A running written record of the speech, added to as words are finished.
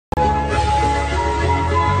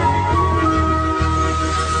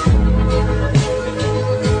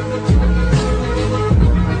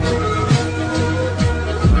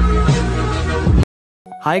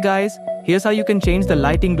Hi guys, here's how you can change the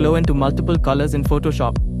lighting glow into multiple colors in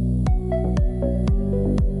Photoshop.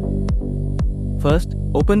 First,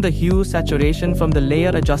 open the hue saturation from the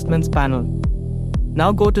layer adjustments panel.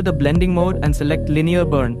 Now go to the blending mode and select linear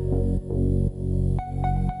burn.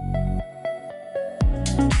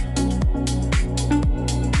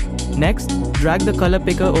 Next, drag the color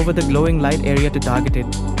picker over the glowing light area to target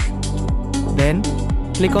it. Then,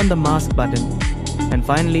 click on the mask button. And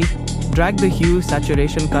finally, drag the hue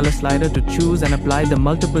saturation color slider to choose and apply the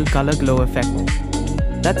multiple color glow effect.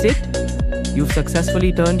 That's it! You've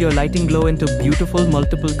successfully turned your lighting glow into beautiful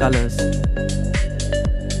multiple colors.